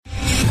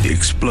The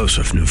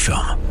explosive new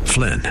film,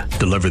 Flynn,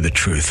 deliver the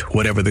truth,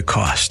 whatever the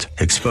cost,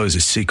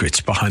 exposes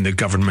secrets behind the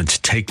government's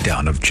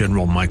takedown of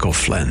General Michael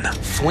Flynn.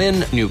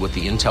 Flynn knew what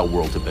the intel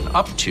world had been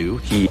up to.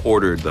 He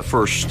ordered the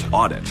first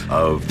audit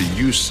of the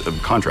use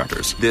of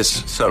contractors.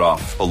 This set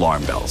off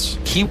alarm bells.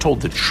 He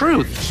told the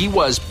truth. He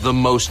was the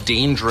most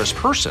dangerous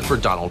person for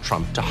Donald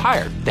Trump to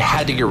hire. They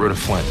had to get rid of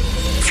Flynn.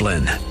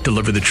 Flynn,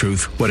 deliver the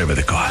truth, whatever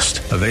the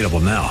cost. Available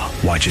now.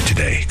 Watch it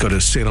today. Go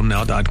to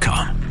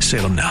salemnow.com.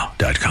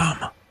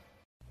 salemnow.com.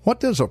 What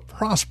does a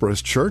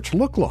prosperous church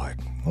look like?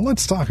 Well,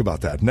 let's talk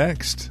about that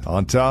next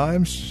on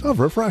Times of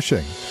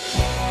Refreshing.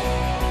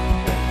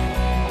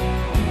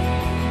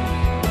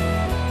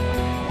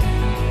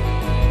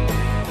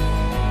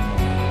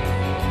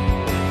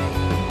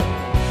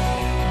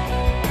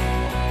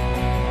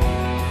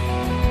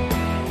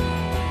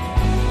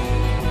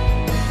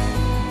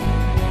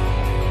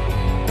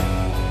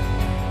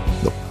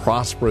 The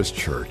prosperous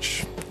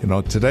church. You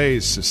know,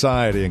 today's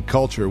society and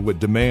culture would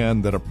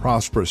demand that a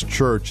prosperous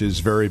church is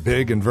very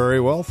big and very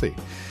wealthy.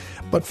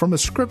 But from a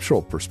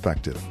scriptural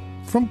perspective,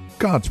 from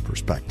God's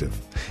perspective,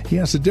 He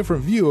has a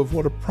different view of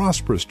what a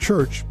prosperous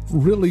church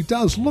really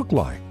does look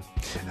like.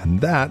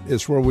 And that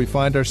is where we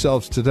find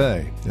ourselves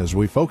today as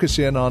we focus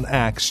in on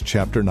Acts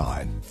chapter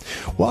 9.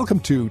 Welcome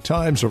to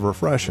Times of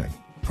Refreshing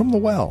from The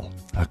Well,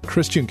 a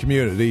Christian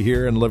community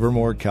here in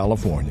Livermore,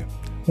 California.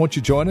 Won't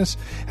you join us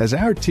as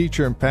our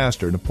teacher and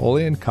pastor,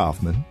 Napoleon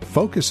Kaufman,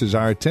 focuses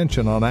our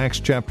attention on Acts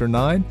chapter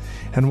 9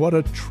 and what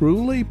a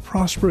truly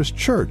prosperous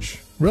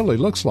church really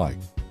looks like.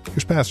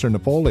 Here's Pastor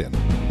Napoleon.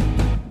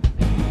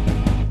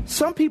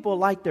 Some people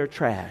like their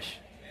trash.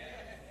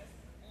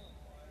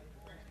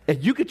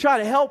 And you could try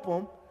to help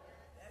them.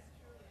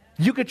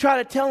 You could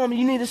try to tell them,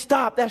 you need to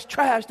stop. That's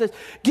trash.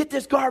 Get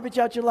this garbage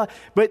out your life.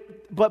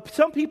 But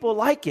some people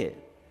like it.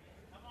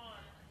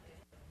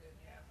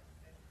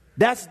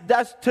 That's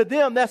to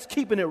them, that's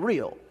keeping it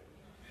real.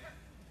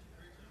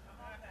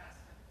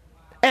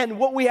 And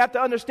what we have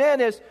to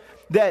understand is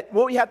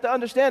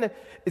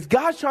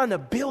God's trying to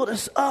build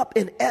us up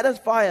and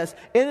edify us.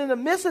 And in the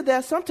midst of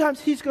that, sometimes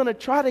He's going to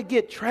try to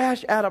get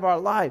trash out of our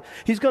life.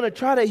 He's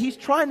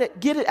trying to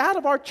get it out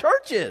of our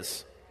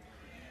churches.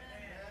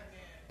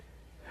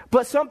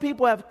 But some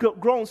people have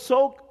grown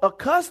so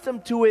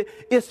accustomed to it,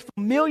 it's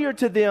familiar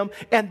to them,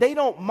 and they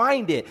don't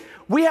mind it.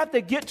 We have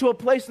to get to a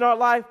place in our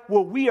life where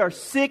we are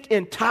sick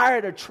and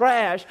tired of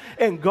trash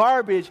and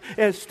garbage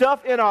and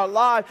stuff in our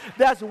life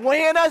that's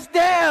weighing us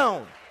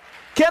down.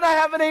 Can I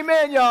have an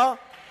amen, y'all?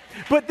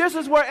 But this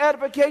is where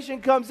edification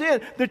comes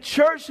in. The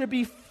church should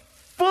be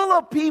full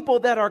of people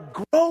that are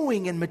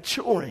growing and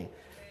maturing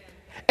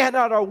and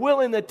that are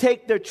willing to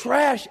take their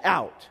trash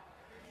out.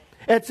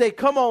 And say,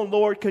 come on,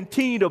 Lord,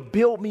 continue to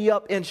build me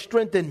up and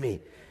strengthen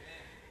me.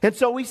 And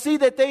so we see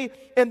that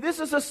and this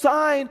is a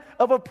sign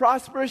of a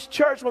prosperous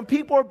church when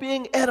people are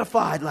being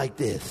edified like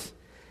this.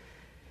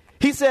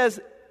 He says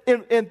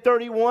in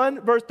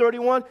 31, verse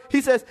 31, he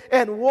says,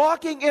 and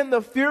walking in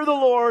the fear of the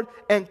Lord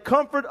and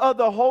comfort of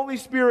the Holy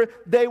Spirit,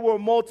 they will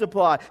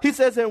multiply. He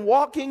says, and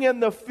walking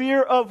in the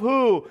fear of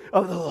who?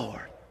 Of the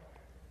Lord.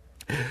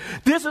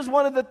 This is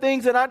one of the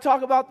things, and I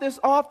talk about this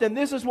often,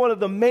 this is one of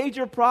the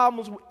major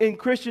problems in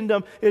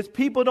Christendom is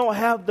people don't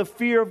have the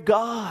fear of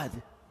God.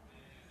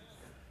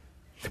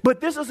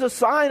 But this is a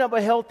sign of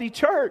a healthy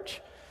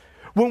church.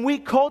 When we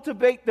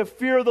cultivate the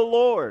fear of the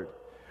Lord,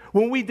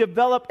 when we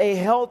develop a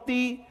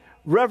healthy,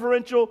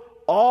 reverential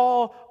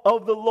awe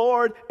of the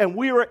Lord, and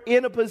we are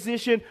in a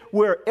position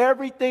where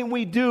everything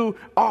we do,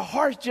 our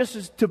hearts just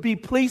is to be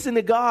pleasing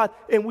to God,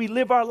 and we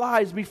live our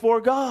lives before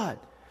God.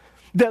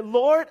 That,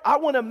 Lord, I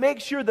want to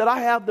make sure that I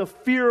have the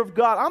fear of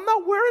God. I'm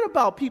not worried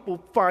about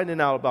people finding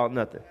out about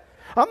nothing.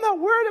 I'm not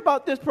worried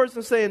about this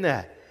person saying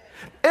that.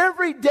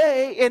 Every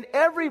day, in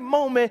every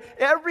moment,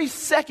 every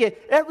second,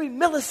 every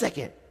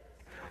millisecond,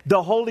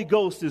 the Holy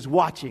Ghost is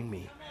watching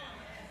me.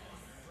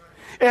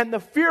 And the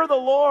fear of the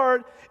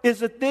Lord is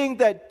the thing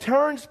that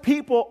turns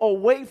people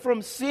away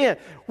from sin.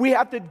 We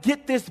have to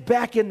get this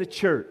back in the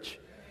church.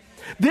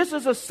 This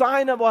is a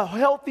sign of a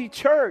healthy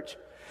church.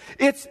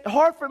 It's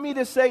hard for me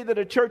to say that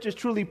a church is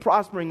truly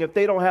prospering if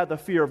they don't have the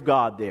fear of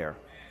God there.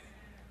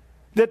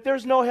 That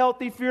there's no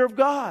healthy fear of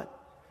God.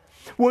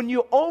 When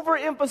you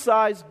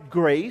overemphasize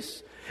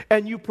grace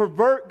and you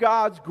pervert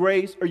God's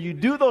grace or you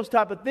do those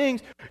type of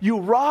things, you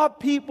rob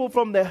people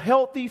from the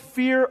healthy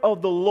fear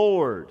of the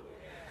Lord.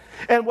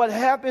 And what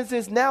happens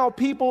is now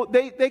people,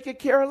 they could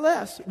care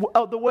less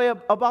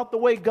about the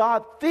way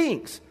God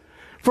thinks.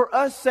 For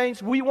us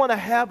saints, we want to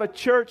have a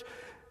church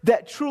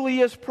that truly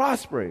is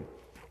prospering.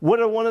 What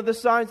are one of the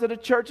signs that a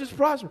church is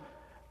prospering?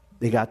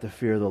 They got the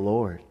fear of the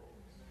Lord.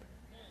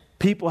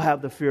 People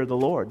have the fear of the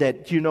Lord.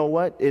 That, you know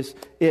what?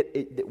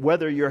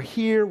 Whether you're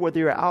here, whether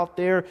you're out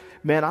there,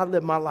 man, I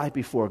live my life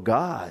before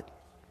God.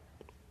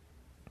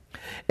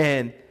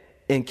 And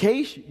in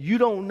case you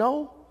don't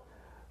know,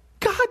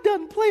 God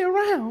doesn't play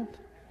around.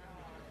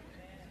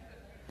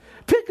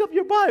 Pick up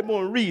your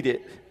Bible and read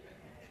it.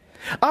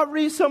 I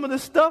read some of the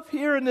stuff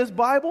here in this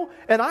Bible,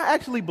 and I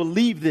actually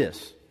believe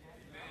this.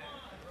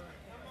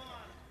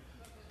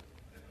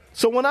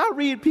 So when I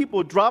read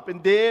people dropping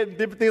dead and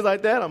different things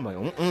like that, I'm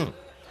like,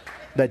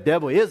 the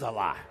devil is a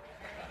lie.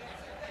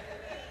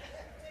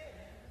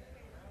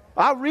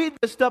 I read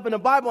this stuff in the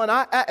Bible, and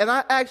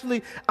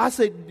I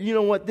said, you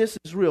know what, this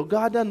is real.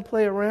 God doesn't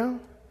play around.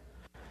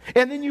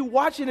 And then you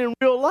watch it in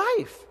real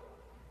life.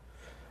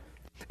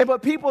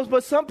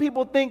 But some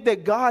people think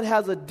that God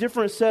has a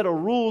different set of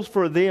rules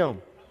for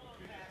them.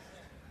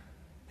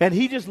 And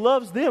he just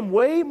loves them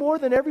way more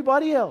than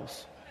everybody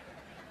else.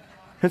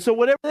 And so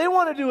whatever they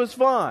want to do is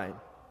fine.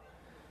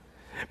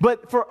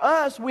 But for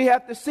us, we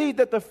have to see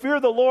that the fear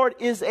of the Lord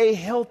is a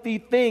healthy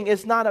thing.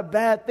 It's not a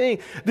bad thing.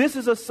 This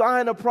is a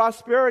sign of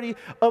prosperity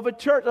of a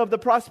church, of the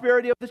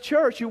prosperity of the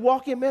church. You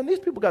walk in, man, these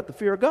people got the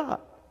fear of God.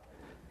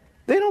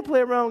 They don't play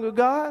around with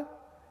God.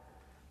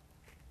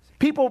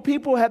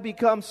 People have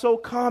become so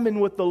common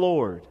with the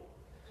Lord.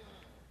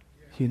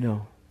 You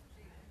know.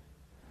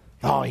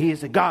 Oh,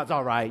 God's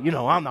all right. You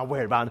know, I'm not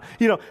worried about him.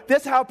 You know,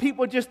 that's how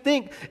people just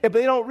think. But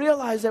they don't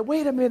realize that,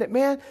 wait a minute,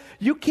 man,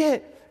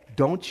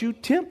 don't you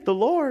tempt the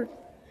Lord.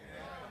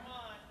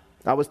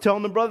 I was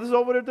telling the brothers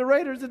over at the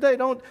Raiders today,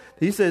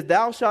 he says,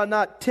 thou shalt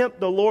not tempt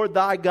the Lord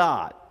thy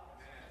God.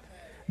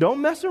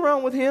 Don't mess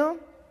around with him.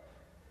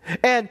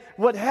 And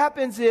what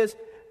happens is,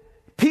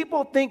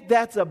 people think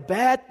that's a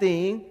bad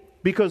thing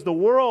because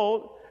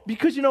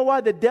you know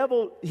why? The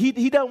devil,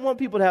 he doesn't want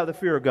people to have the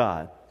fear of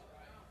God.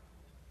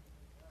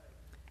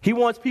 He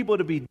wants people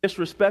to be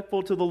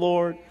disrespectful to the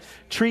Lord,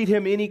 treat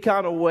him any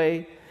kind of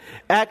way,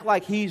 act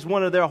like he's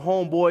one of their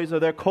homeboys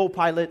or their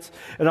co-pilots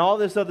and all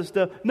this other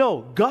stuff.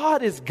 No,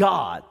 God is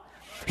God.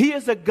 He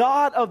is the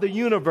God of the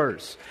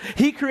universe.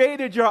 He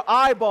created your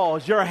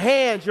eyeballs, your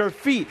hands, your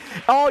feet,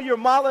 all your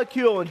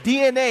molecule and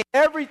DNA,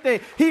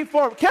 everything. He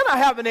formed. Can I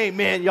have an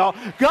amen, y'all?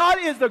 God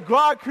is the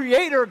God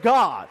creator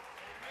God.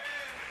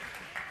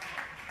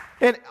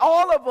 And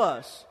all of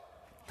us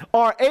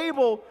are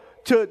able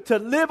to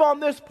live on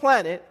this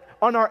planet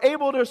and are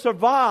able to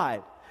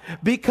survive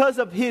because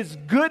of his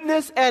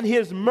goodness and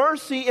his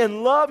mercy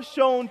and love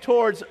shown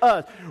towards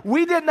us.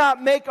 We did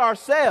not make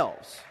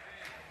ourselves.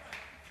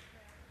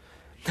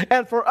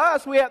 And for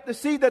us, we have to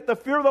see that the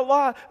fear of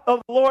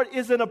the Lord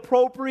is an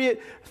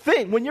appropriate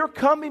thing. When you're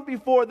coming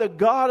before the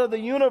God of the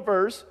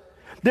universe,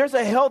 there's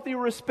a healthy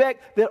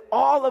respect that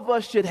all of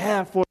us should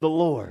have for the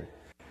Lord.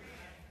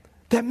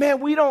 That, man,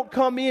 we don't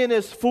come in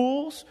as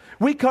fools.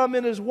 We come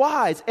in as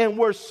wise, and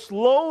we're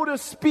slow to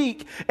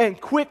speak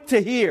and quick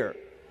to hear.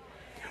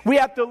 We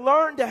have to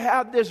learn to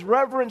have this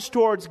reverence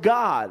towards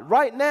God.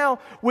 Right now,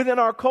 within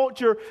our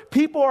culture,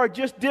 people are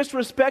just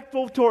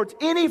disrespectful towards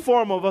any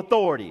form of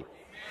authority.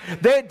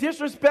 They're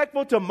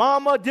disrespectful to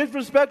mama,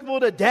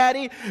 disrespectful to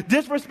daddy,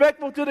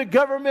 disrespectful to the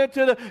government,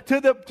 to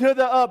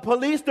the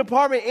police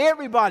department,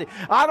 everybody.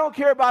 I don't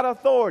care about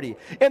authority.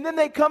 And then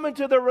they come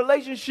into the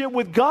relationship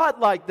with God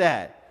like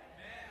that.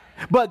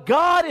 But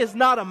God is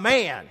not a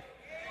man.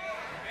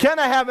 Can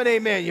I have an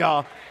amen,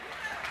 y'all?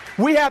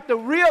 We have to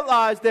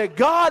realize that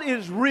God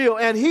is real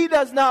and he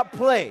does not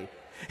play.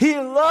 He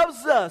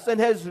loves us and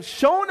has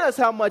shown us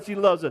how much he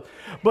loves us.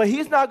 But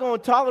he's not going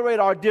to tolerate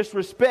our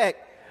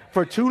disrespect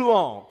for too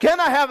long.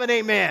 Can I have an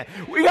amen?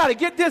 We got to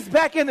get this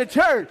back in the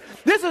church.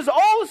 This is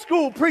old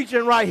school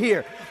preaching right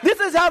here. This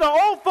is how the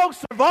old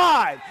folks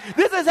survived.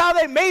 This is how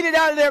they made it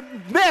out of their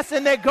mess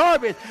and their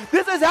garbage.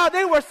 This is how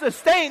they were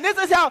sustained. This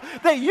is how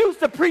they used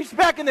to preach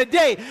back in the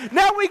day.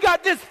 Now we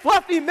got this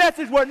fluffy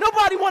message where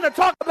nobody want to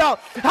talk about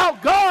how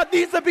God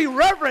needs to be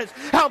reverenced,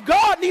 how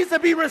God needs to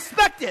be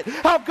respected,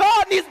 how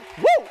God needs...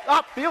 Woo!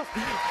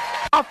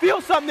 I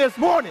feel something this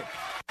morning.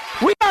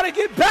 We got to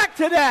get back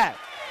to that.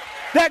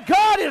 That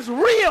God is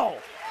real.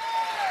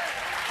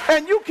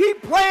 And you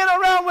keep playing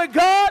around with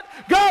God,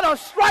 God will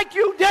strike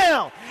you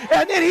down.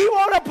 And then he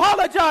won't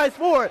apologize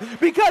for it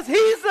because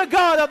he's the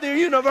God of the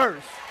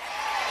universe.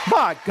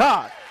 My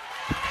God.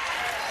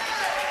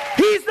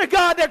 He's the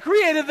God that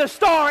created the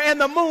star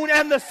and the moon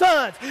and the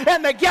suns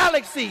and the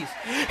galaxies.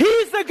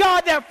 He's the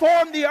God that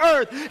formed the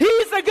earth.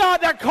 He's the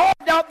God that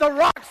carved out the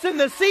rocks and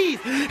the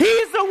seas.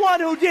 He's the one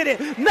who did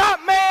it.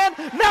 Not man,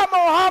 not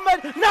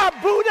Muhammad,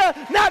 not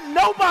Buddha, not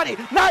nobody,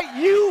 not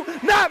you,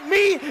 not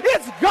me.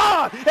 It's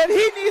God. And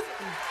he needs...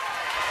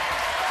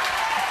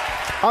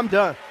 I'm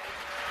done.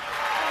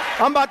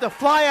 I'm about to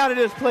fly out of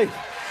this place.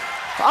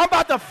 I'm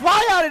about to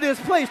fly out of this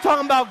place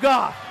talking about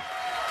God.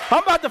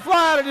 I'm about to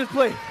fly out of this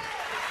place.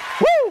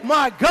 Woo,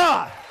 my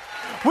God.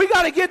 We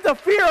got to get the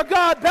fear of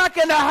God back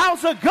in the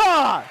house of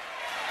God.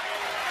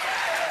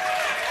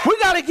 We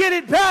got to get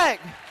it back.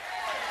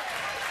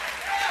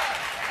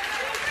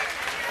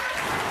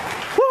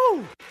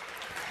 Woo,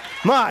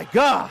 my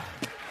God.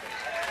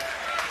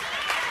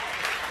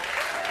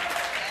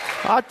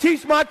 I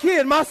teach my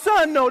kid, my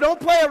son, no, don't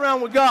play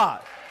around with God.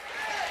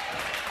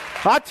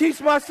 I teach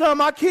my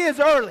kids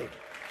early.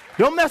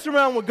 Don't mess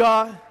around with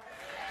God.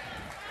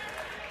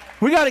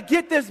 We got to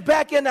get this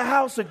back in the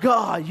house of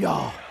God,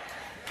 y'all.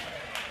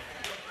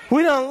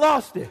 We done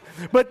lost it.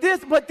 But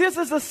this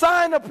is a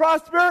sign of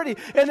prosperity.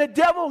 And the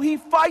devil, he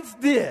fights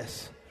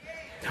this.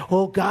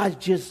 Oh, God's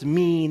just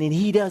mean and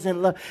he doesn't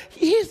love.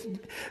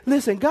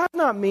 Listen, God's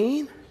not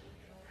mean.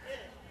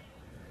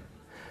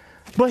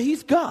 But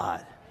he's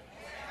God.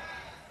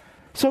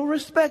 So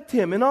respect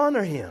him and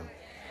honor him.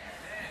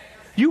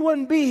 You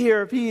wouldn't be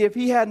here if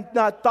he had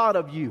not thought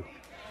of you.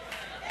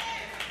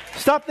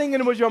 Stop thinking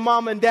it was your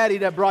mama and daddy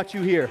that brought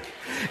you here.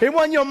 It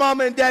wasn't your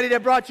mama and daddy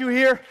that brought you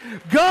here.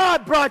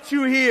 God brought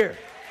you here.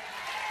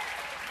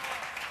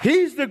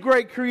 He's the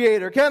great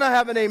creator. Can I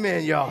have an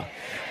amen, y'all?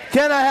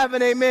 Can I have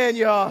an amen,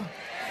 y'all?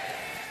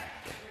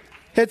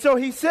 And so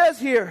he says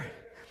here,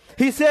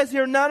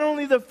 not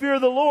only the fear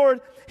of the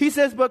Lord, he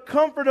says, but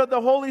comfort of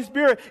the Holy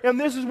Spirit. And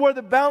this is where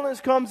the balance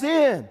comes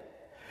in.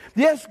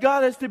 Yes,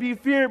 God is to be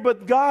feared,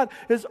 but God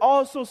has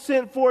also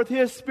sent forth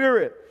his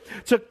Spirit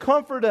to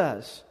comfort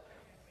us.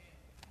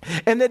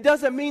 And that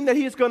doesn't mean that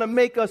he's going to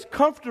make us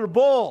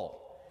comfortable.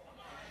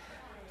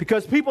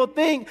 Because people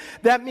think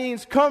that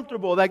means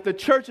comfortable, like the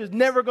church is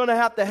never going to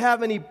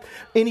have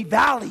any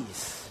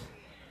valleys.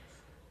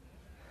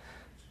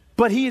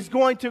 But he is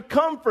going to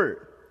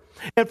comfort.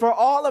 And for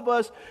all of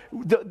us,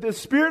 the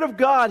Spirit of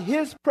God,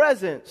 his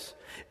presence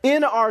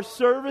in our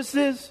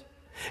services,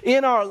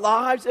 in our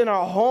lives, in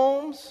our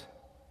homes,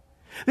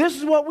 this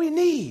is what we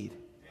need.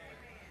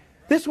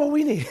 This is what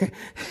we need.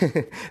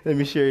 Let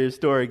me share your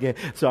story again.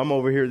 So I'm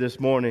over here this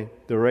morning,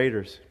 the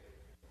Raiders.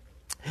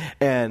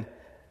 And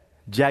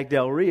Jack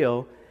Del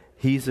Rio,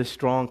 he's a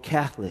strong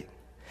Catholic.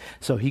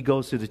 So he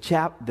goes to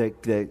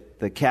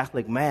the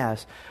Catholic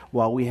Mass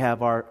while we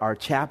have our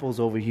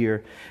chapels over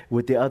here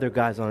with the other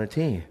guys on the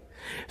team.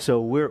 So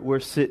we're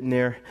sitting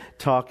there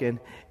talking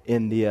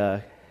in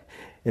the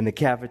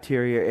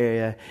cafeteria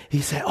area.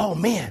 He said, "Oh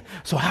man,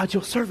 so how'd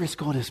your service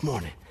go this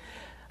morning?"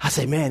 I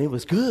said, "Man, it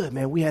was good,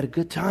 man. We had a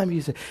good time."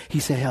 He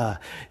said,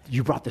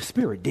 "You brought the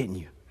Spirit, didn't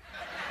you?"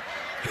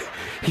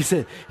 He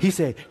said,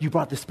 "You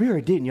brought the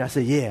Spirit, didn't you?" I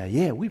said, Yeah,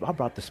 I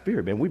brought the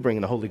Spirit, man. We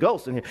bringing the Holy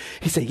Ghost in here.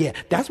 He said, "Yeah,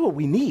 that's what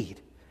we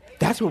need.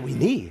 That's what we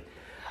need."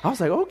 I was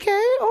like,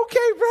 okay,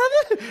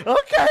 brother.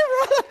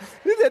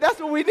 He said, "That's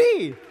what we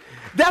need.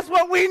 That's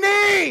what we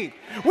need.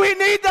 We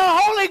need the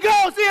Holy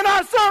Ghost in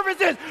our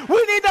services.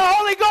 We need the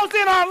Holy Ghost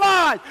in our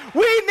lives.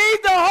 We need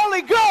the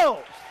Holy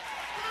Ghost."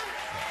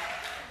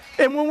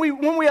 And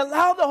when we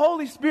allow the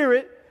Holy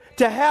Spirit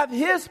to have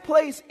his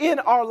place in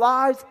our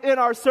lives, in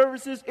our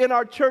services, in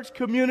our church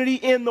community,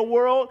 in the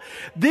world,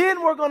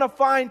 then we're going to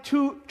find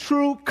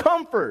true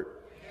comfort.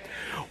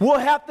 We'll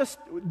have to,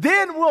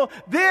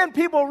 then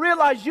people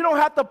realize you don't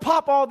have to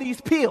pop all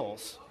these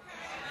pills.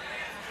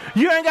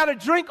 You ain't got to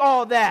drink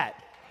all that.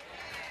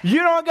 You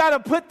don't got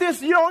to put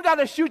this, you don't got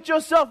to shoot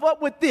yourself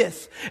up with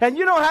this. And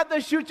you don't have to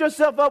shoot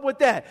yourself up with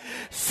that.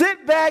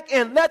 Sit back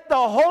and let the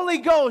Holy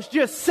Ghost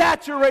just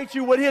saturate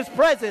you with his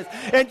presence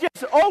and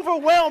just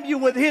overwhelm you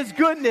with his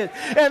goodness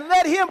and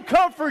let him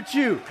comfort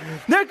you.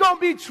 There's going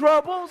to be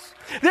troubles.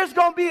 There's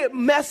going to be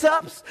mess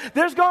ups.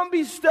 There's going to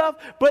be stuff.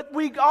 But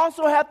we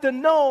also have to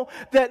know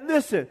that,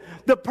 listen,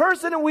 the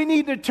person that we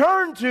need to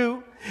turn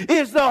to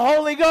is the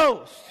Holy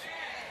Ghost.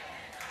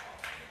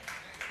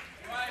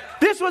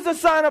 This was a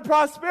sign of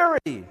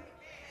prosperity.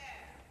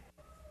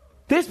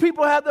 These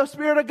people had the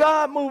Spirit of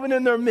God moving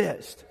in their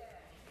midst.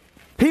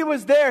 He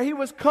was there. He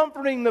was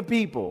comforting the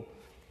people.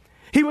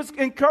 He was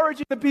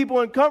encouraging the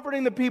people and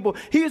comforting the people.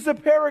 He is the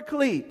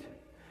Paraclete.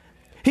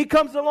 He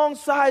comes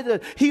alongside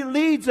us. He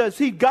leads us.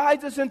 He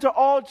guides us into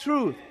all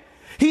truth.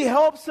 He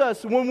helps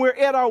us when we're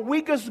at our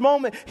weakest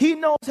moment. He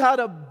knows how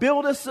to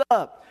build us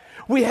up.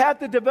 We have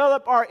to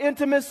develop our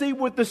intimacy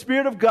with the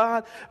Spirit of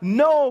God.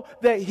 Know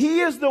that he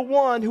is the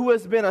one who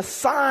has been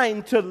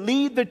assigned to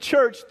lead the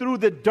church through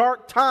the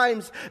dark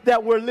times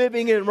that we're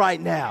living in right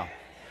now.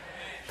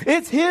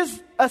 It's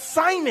his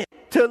assignment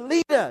to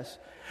lead us.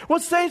 Well,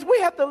 saints, we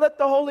have to let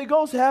the Holy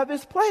Ghost have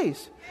his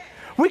place.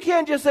 We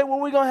can't just say, well,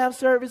 we're going to have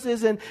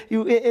services and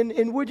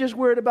we're just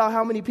worried about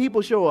how many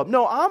people show up.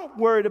 No, I'm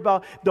worried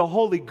about the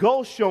Holy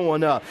Ghost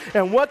showing up.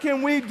 And what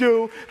can we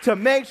do to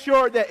make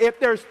sure that if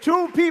there's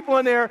 2 people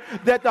in there,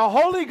 that the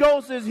Holy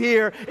Ghost is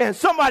here and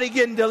somebody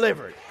getting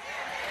delivered?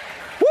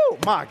 Woo,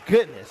 my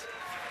goodness.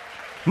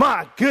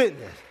 My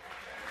goodness.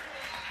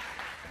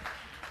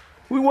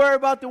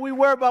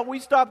 We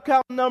stopped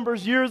counting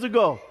numbers years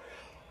ago.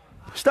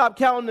 Stop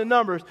counting the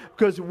numbers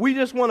because we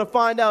just want to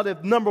find out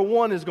if number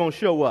 1 is going to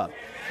show up.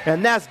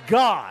 And that's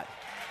God.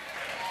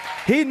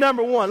 He's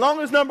number 1. As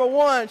long as number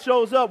 1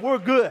 shows up, we're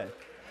good.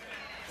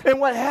 And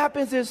what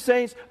happens is,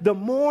 saints, the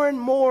more and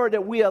more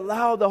that we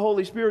allow the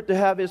Holy Spirit to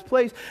have his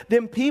place,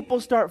 then people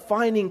start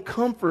finding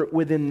comfort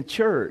within the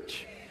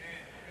church.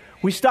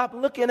 We stop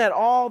looking at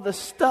all the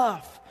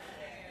stuff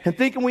and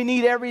thinking we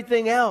need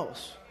everything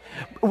else.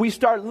 We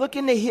start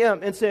looking to him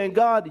and saying,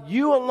 God,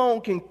 you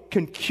alone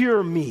can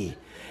cure me.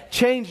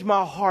 Change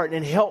my heart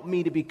and help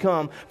me to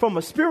become, from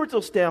a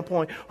spiritual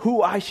standpoint,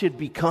 who I should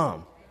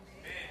become.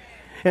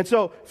 And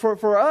so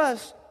for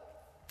us,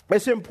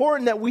 it's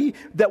important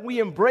that we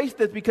embrace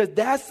this because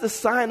that's the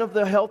sign of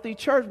the healthy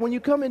church. When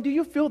you come in, do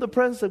you feel the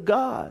presence of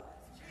God?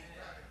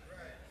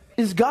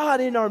 Is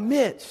God in our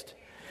midst?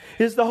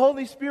 Is the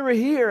Holy Spirit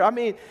here? I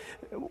mean,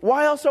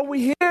 why else are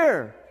we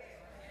here?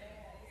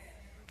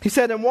 He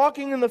said, in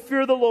walking in the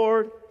fear of the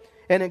Lord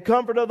and in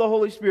comfort of the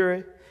Holy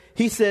Spirit,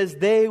 he says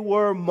they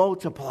were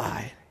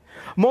multiplied.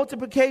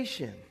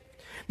 Multiplication.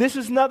 This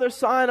is another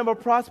sign of a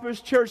prosperous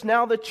church.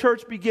 Now the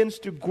church begins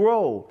to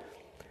grow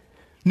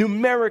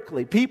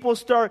numerically. People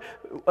start,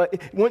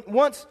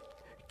 once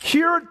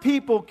cured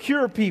people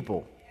cure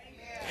people.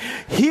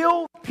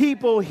 Healed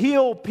people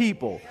heal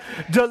people.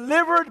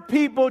 Delivered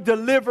people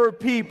deliver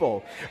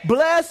people.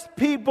 Blessed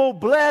people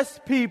bless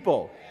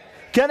people.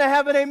 Can I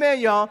have an amen,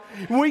 y'all?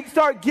 We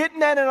start getting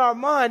that in our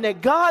mind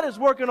that God is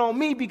working on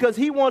me because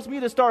he wants me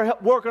to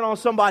start working on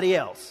somebody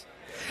else.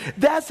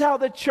 That's how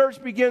the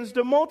church begins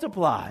to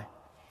multiply.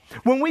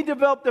 When we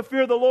develop the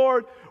fear of the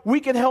Lord, we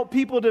can help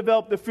people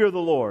develop the fear of the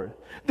Lord.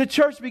 The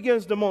church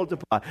begins to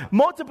multiply.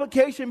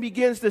 Multiplication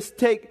begins to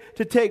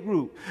take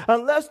root.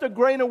 Unless the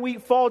grain of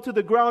wheat fall to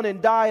the ground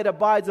and die, it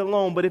abides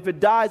alone. But if it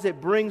dies,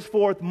 it brings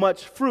forth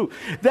much fruit.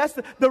 That's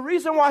the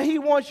reason why he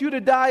wants you to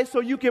die,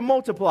 so you can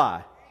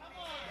multiply.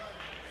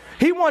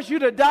 He wants you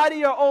to die to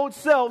your old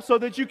self so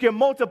that you can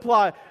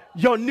multiply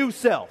your new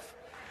self.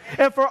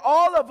 And for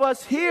all of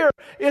us here,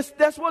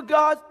 that's what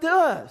God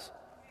does.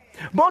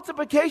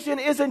 Multiplication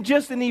isn't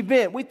just an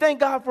event. We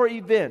thank God for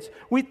events.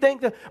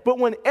 But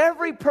when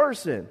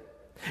everybody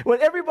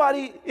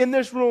in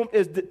this room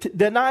is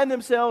denying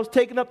themselves,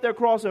 taking up their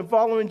cross and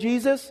following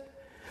Jesus,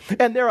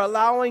 and they're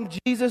allowing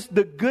Jesus,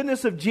 the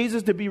goodness of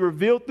Jesus to be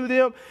revealed through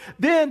them,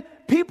 then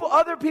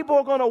other people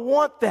are going to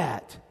want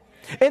that.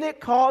 And it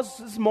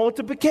causes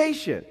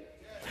multiplication.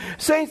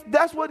 Saints,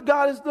 that's what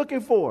God is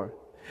looking for.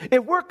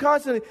 If we're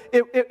constantly,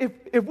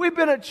 if we've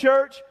been a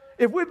church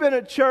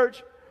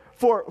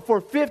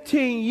for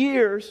 15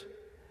 years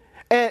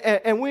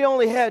and we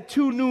only had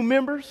 2 new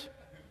members,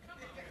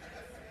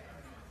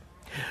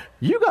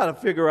 you got to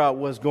figure out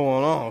what's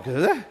going on,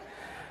 because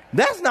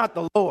that's not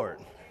the Lord.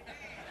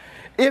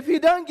 If he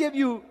doesn't give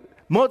you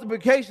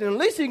multiplication, at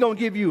least he's going to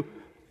give you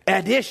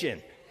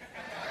addition.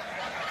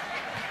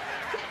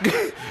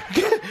 Can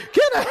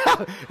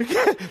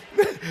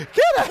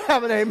I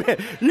have an amen?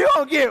 You're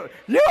gonna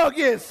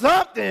get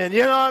something,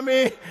 you know what I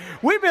mean?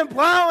 We've been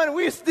plowing,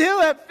 we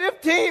still have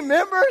 15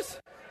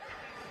 members.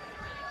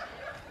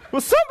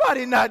 Well,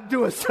 somebody not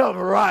doing something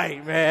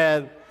right,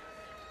 man.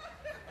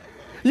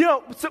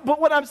 But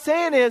what I'm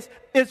saying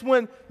is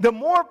when the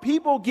more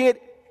people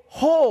get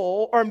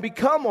whole or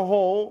become a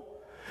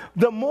whole,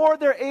 the more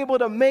they're able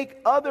to make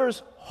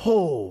others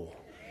whole.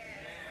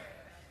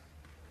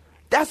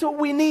 That's what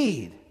we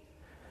need.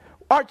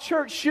 Our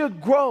church should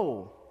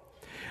grow,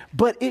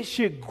 but it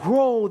should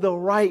grow the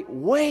right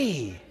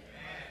way.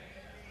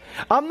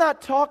 I'm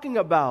not talking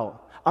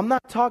about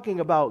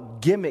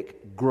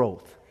gimmick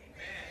growth.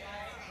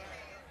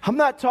 I'm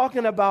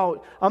talking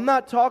about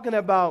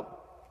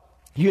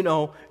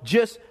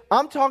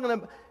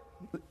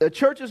a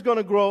church is going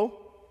to grow.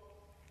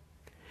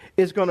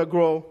 It's going to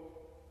grow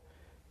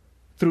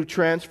through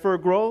transfer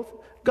growth.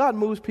 God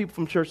moves people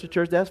from church to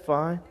church, that's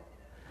fine.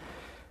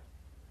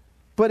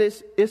 But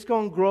it's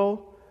going to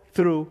grow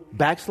through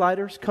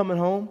backsliders coming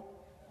home.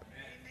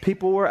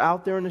 People were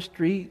out there in the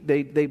street.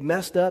 They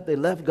messed up. They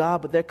left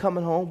God, but they're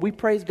coming home. We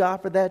praise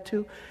God for that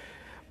too.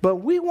 But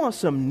we want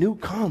some new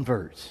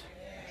converts.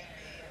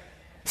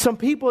 Some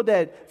people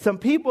that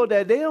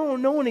they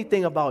don't know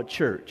anything about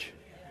church.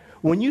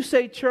 When you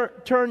say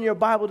turn your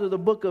Bible to the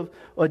book of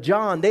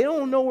John, they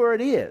don't know where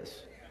it is.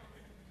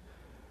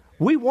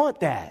 We want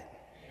that.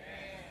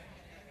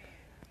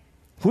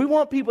 We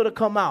want people to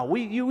come out.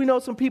 We know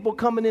some people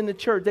coming into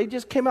church. They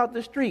just came out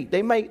the street.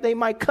 They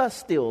might cuss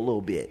still a little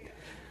bit.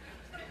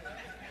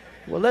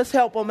 Well, let's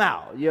help them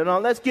out.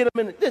 Let's get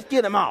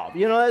them off.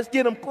 Let's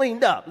get them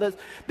cleaned up.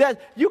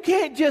 You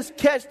can't just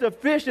catch the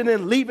fish and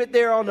then leave it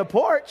there on the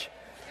porch.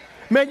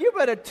 Man, you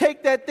better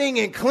take that thing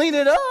and clean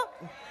it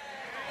up.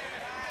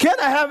 Can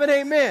I have an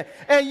amen?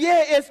 And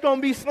yeah, it's going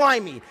to be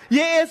slimy.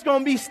 Yeah, it's going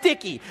to be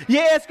sticky.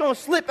 Yeah, it's going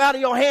to slip out of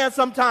your hand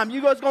sometime.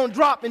 It's going to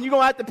drop and you're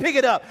going to have to pick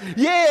it up.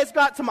 Yeah, it's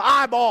got some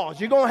eyeballs.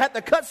 You're going to have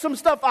to cut some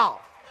stuff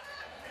out.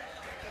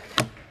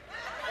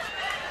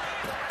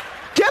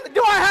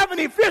 Do I have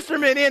any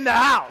fishermen in the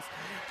house?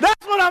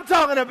 That's what I'm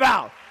talking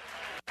about.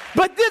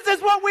 But this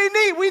is what we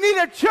need. We need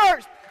a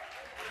church.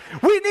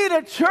 We need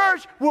a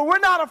church where we're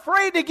not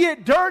afraid to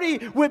get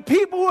dirty with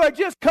people who are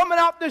just coming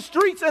off the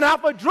streets and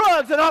off of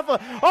drugs and off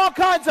of all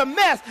kinds of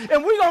mess.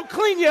 And we're going to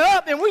clean you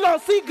up and we're going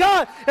to see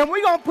God and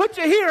we're going to put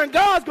you here and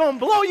God's going to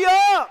blow you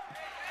up.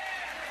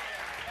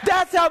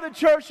 That's how the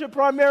church should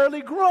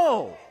primarily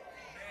grow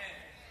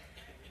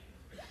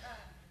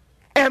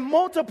and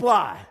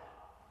multiply.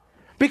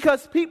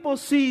 Because people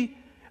see,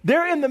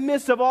 they're in the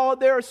midst of all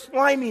their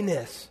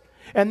sliminess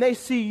and they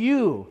see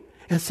you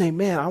and say,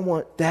 man, I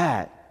want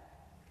that.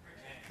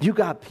 You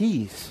got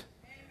peace.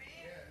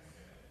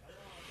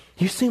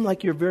 You seem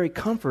like you're very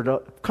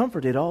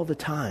comforted all the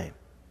time.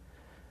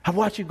 I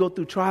watch you go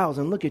through trials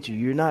and look at you.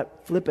 You're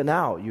not flipping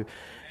out.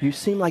 You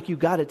seem like you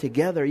got it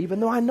together, even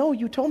though I know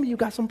you told me you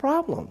got some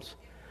problems.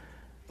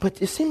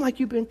 But it seemed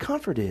like you've been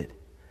comforted.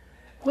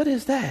 What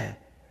is that?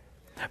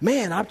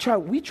 Man,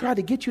 we tried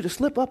to get you to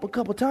slip up a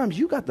couple times.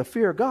 You got the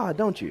fear of God,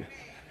 don't you?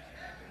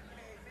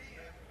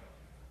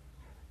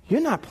 You're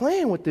not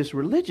playing with this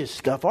religious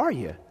stuff, are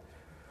you?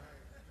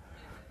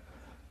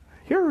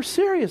 You're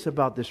serious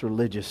about this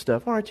religious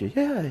stuff, aren't you?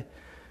 Yeah.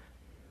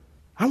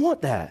 I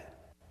want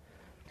that.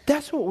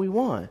 That's what we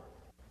want.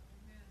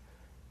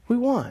 We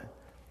want.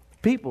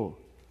 People,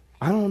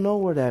 I don't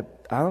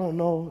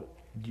know.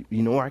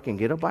 You know where I can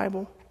get a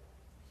Bible?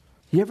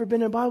 You ever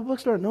been in a Bible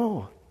bookstore?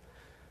 No.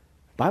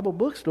 Bible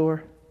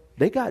bookstore,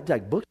 they got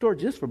like bookstore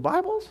just for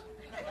Bibles?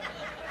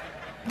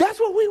 That's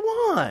what we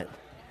want.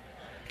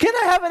 Can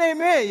I have an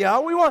amen,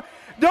 y'all? We want.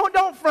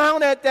 Don't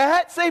frown at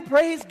that. Say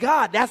praise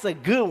God. That's a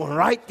good one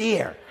right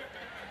there.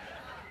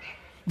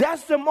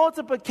 That's the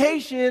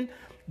multiplication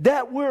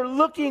that we're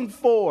looking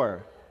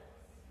for.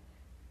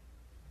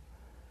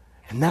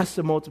 And that's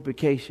the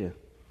multiplication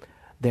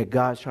that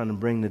God's trying to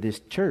bring to this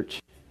church,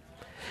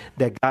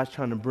 that God's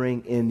trying to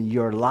bring in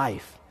your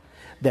life,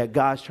 that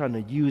God's trying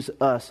to use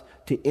us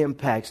to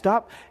impact.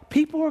 Stop.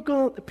 People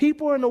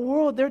are in the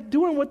world, they're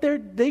doing what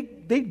they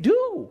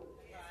do.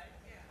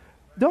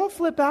 Don't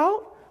flip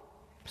out.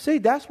 Say,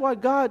 that's why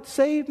God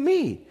saved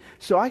me,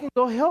 so I can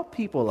go help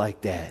people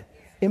like that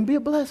and be a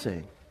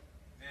blessing.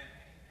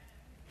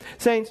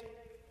 Saints,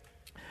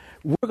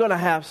 we're going to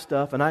have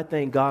stuff, and I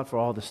thank God for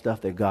all the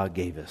stuff that God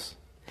gave us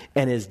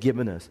and has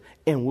given us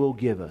and will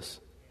give us.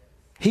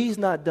 He's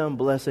not done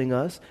blessing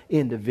us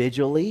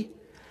individually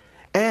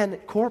and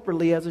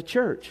corporately as a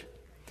church.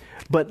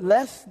 But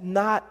let's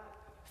not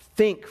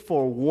think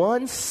for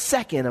 1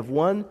 second of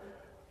one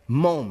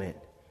moment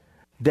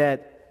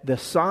that the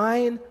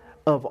sign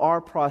of our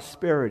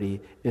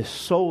prosperity is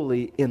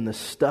solely in the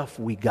stuff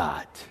we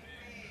got.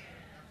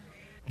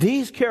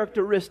 These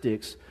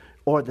characteristics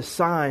are the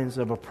signs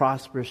of a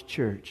prosperous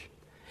church,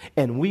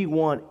 and we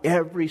want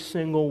every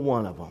single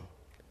one of them.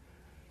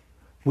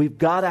 We've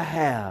got to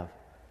have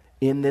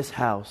in this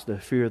house the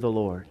fear of the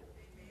Lord.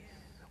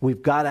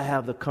 We've got to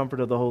have the comfort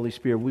of the Holy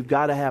Spirit. We've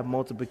got to have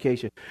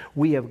multiplication.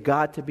 We have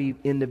got to be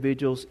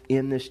individuals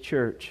in this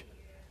church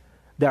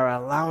that are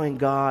allowing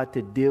God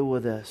to deal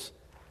with us.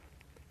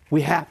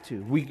 We have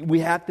to. We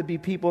have to be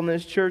people in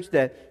this church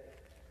that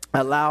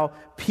allow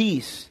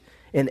peace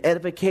and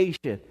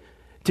edification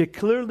to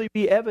clearly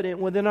be evident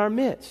within our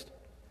midst.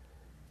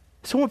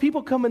 So when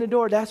people come in the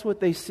door, that's what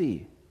they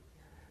see.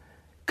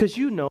 Because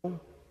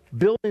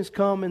buildings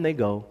come and they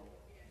go.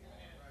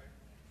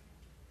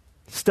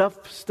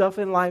 Stuff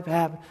in life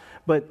happens.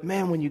 But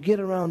man, when you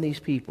get around these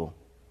people,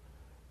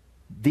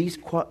 these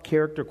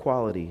character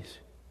qualities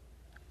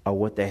are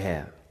what they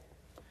have.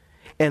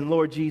 And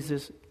Lord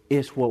Jesus,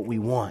 it's what we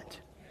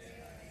want.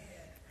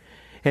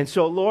 And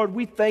so, Lord,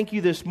 we thank you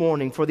this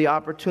morning for the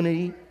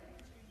opportunity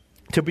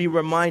to be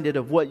reminded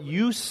of what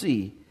you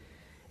see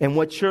and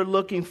what you're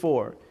looking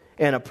for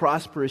in a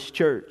prosperous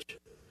church.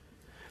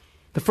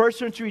 The first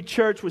century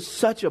church was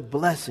such a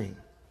blessing,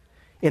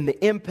 and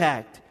the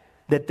impact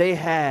that they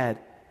had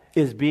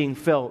is being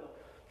felt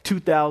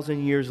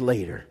 2,000 years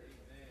later.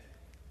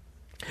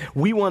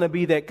 We want to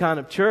be that kind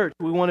of church.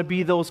 We want to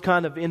be those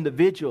kind of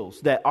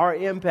individuals that our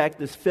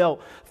impact is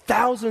felt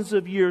thousands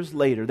of years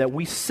later, that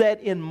we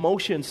set in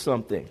motion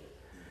something.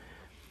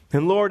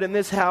 And Lord, in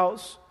this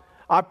house,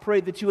 I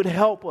pray that you would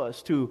help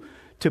us to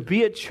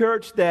be a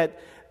church that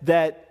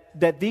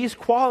these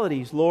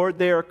qualities, Lord,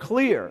 they are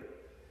clear.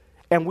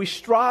 And we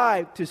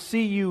strive to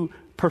see you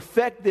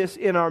perfect this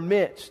in our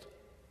midst.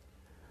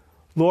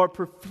 Lord,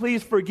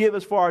 please forgive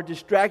us for our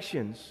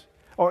distractions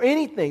or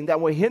anything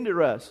that will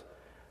hinder us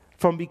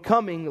from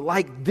becoming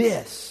like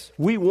this.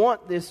 We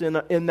want this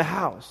in the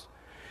house.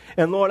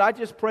 And Lord, I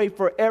just pray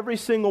for every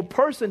single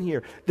person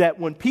here that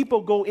when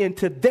people go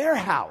into their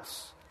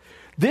house,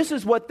 this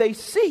is what they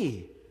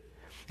see.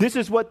 This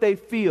is what they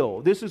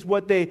feel. This is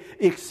what they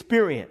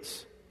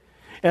experience.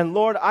 And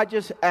Lord, I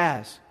just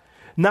ask,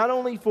 not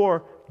only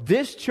for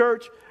this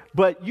church,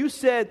 but you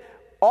said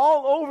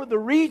all over the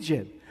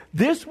region,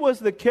 this was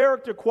the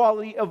character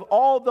quality of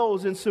all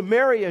those in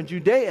Samaria and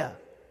Judea.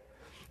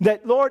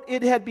 That, Lord,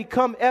 it had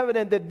become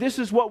evident that this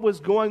is what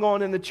was going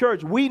on in the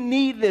church. We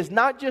need this,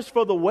 not just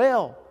for the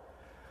well,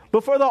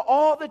 but for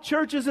all the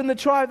churches in the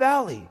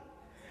Tri-Valley.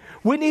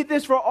 We need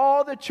this for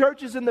all the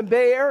churches in the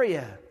Bay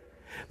Area.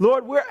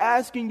 Lord, we're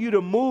asking you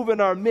to move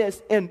in our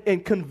midst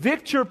and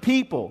convict your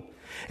people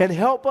and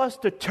help us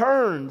to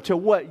turn to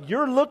what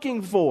you're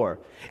looking for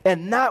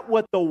and not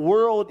what the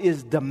world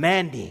is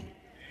demanding.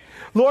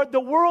 Lord,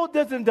 the world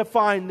doesn't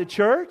define the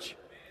church.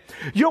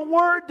 Your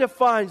word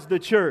defines the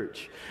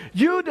church.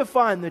 You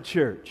define the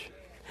church.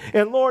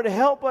 And Lord,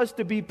 help us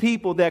to be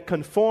people that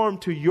conform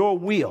to your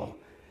will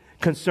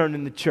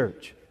concerning the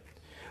church.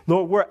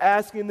 Lord, we're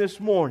asking this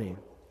morning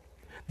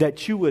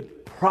that you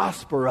would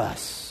prosper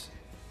us.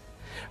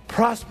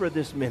 Prosper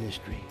this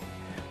ministry.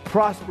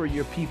 Prosper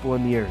your people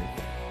in the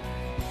earth.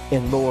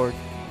 And Lord,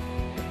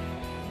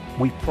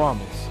 we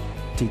promise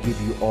to give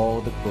you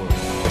all the glory.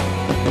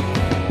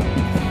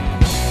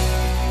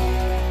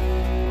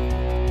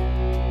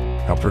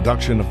 A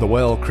production of the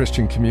Well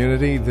Christian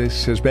Community,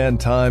 this has been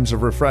Times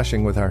of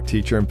Refreshing with our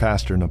teacher and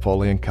pastor,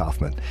 Napoleon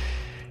Kaufman.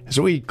 As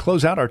we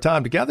close out our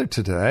time together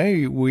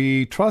today,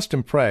 we trust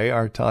and pray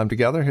our time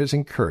together has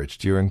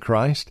encouraged you in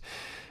Christ,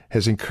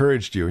 has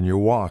encouraged you in your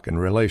walk and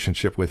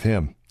relationship with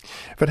Him.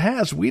 If it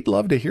has, we'd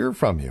love to hear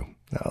from you.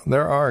 Now,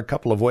 there are a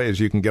couple of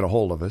ways you can get a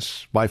hold of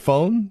us. By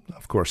phone,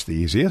 of course, the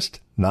easiest,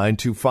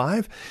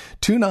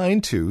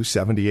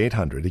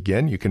 925-292-7800.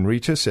 Again, you can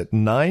reach us at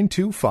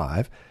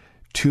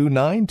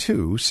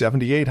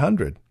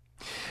 925-292-7800.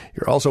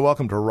 You're also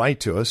welcome to write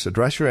to us.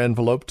 Address your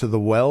envelope to the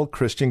Well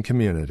Christian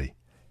Community,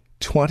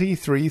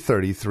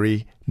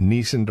 2333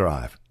 Neeson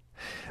Drive.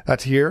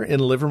 That's here in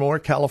Livermore,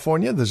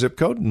 California, the zip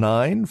code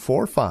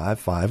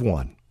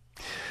 94551.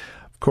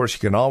 Of course, you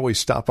can always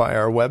stop by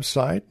our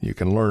website. You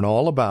can learn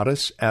all about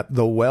us at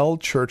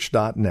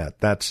thewellchurch.net.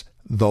 That's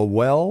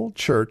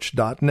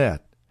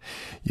thewellchurch.net.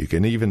 You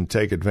can even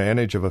take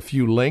advantage of a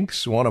few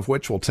links, one of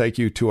which will take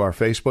you to our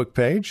Facebook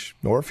page,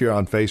 or if you're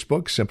on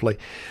Facebook, simply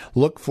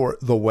look for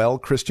The Well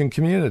Christian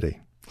Community.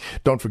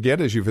 Don't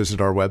forget, as you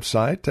visit our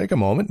website, take a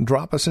moment and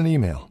drop us an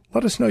email.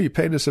 Let us know you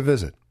paid us a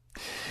visit.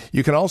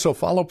 You can also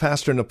follow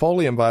Pastor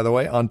Napoleon, by the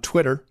way, on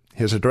Twitter.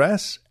 His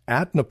address,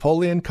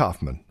 @Napoleon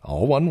Kaufman,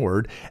 all one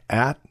word,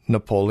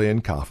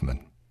 @Napoleon Kaufman.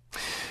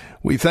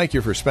 We thank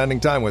you for spending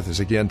time with us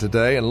again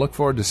today and look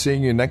forward to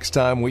seeing you next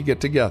time we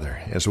get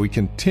together as we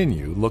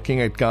continue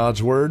looking at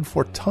God's Word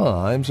for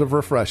times of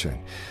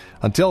refreshing.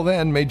 Until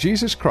then, may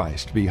Jesus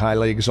Christ be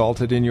highly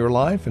exalted in your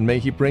life, and may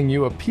He bring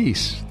you a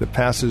peace that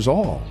passes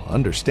all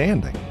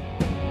understanding.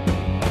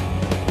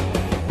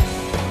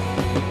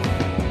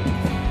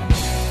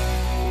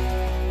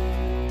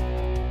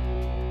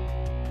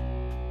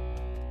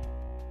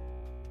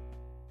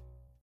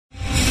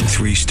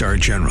 Three-star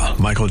General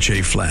Michael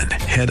J. Flynn,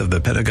 head of the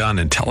Pentagon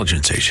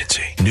Intelligence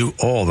Agency, knew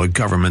all the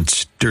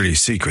government's dirty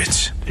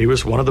secrets. He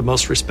was one of the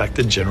most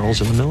respected generals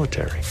in the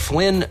military.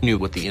 Flynn knew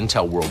what the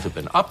intel world had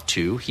been up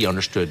to. He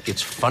understood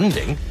its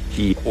funding.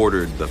 He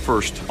ordered the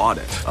first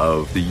audit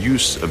of the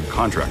use of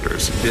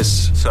contractors.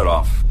 This set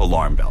off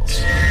alarm bells.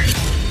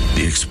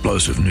 The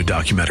explosive new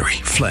documentary,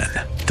 Flynn,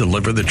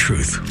 Deliver the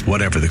Truth,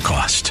 Whatever the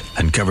Cost,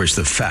 uncovers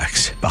the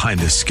facts behind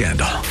this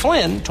scandal.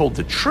 Flynn told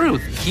the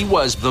truth. He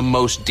was the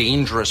most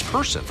dangerous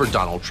person for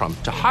Donald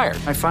Trump to hire.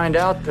 I find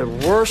out the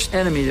worst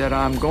enemy that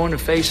I'm going to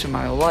face in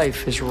my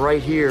life is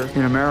right here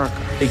in America.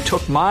 They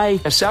took my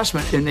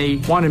assessment and they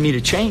wanted me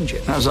to change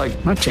it. And I was like,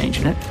 I'm not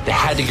changing it. They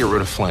had to get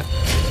rid of Flynn.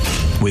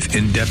 With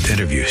in-depth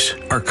interviews,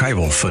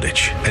 archival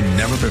footage, and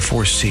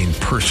never-before-seen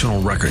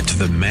personal records of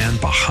the man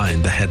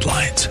behind the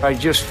headlines. I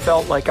just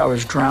felt like I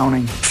was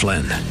drowning.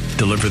 Flynn,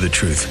 Deliver the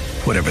Truth,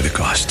 Whatever the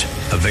Cost.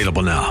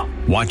 Available now.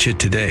 Watch it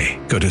today.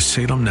 Go to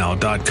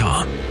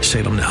salemnow.com.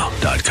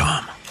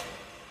 salemnow.com.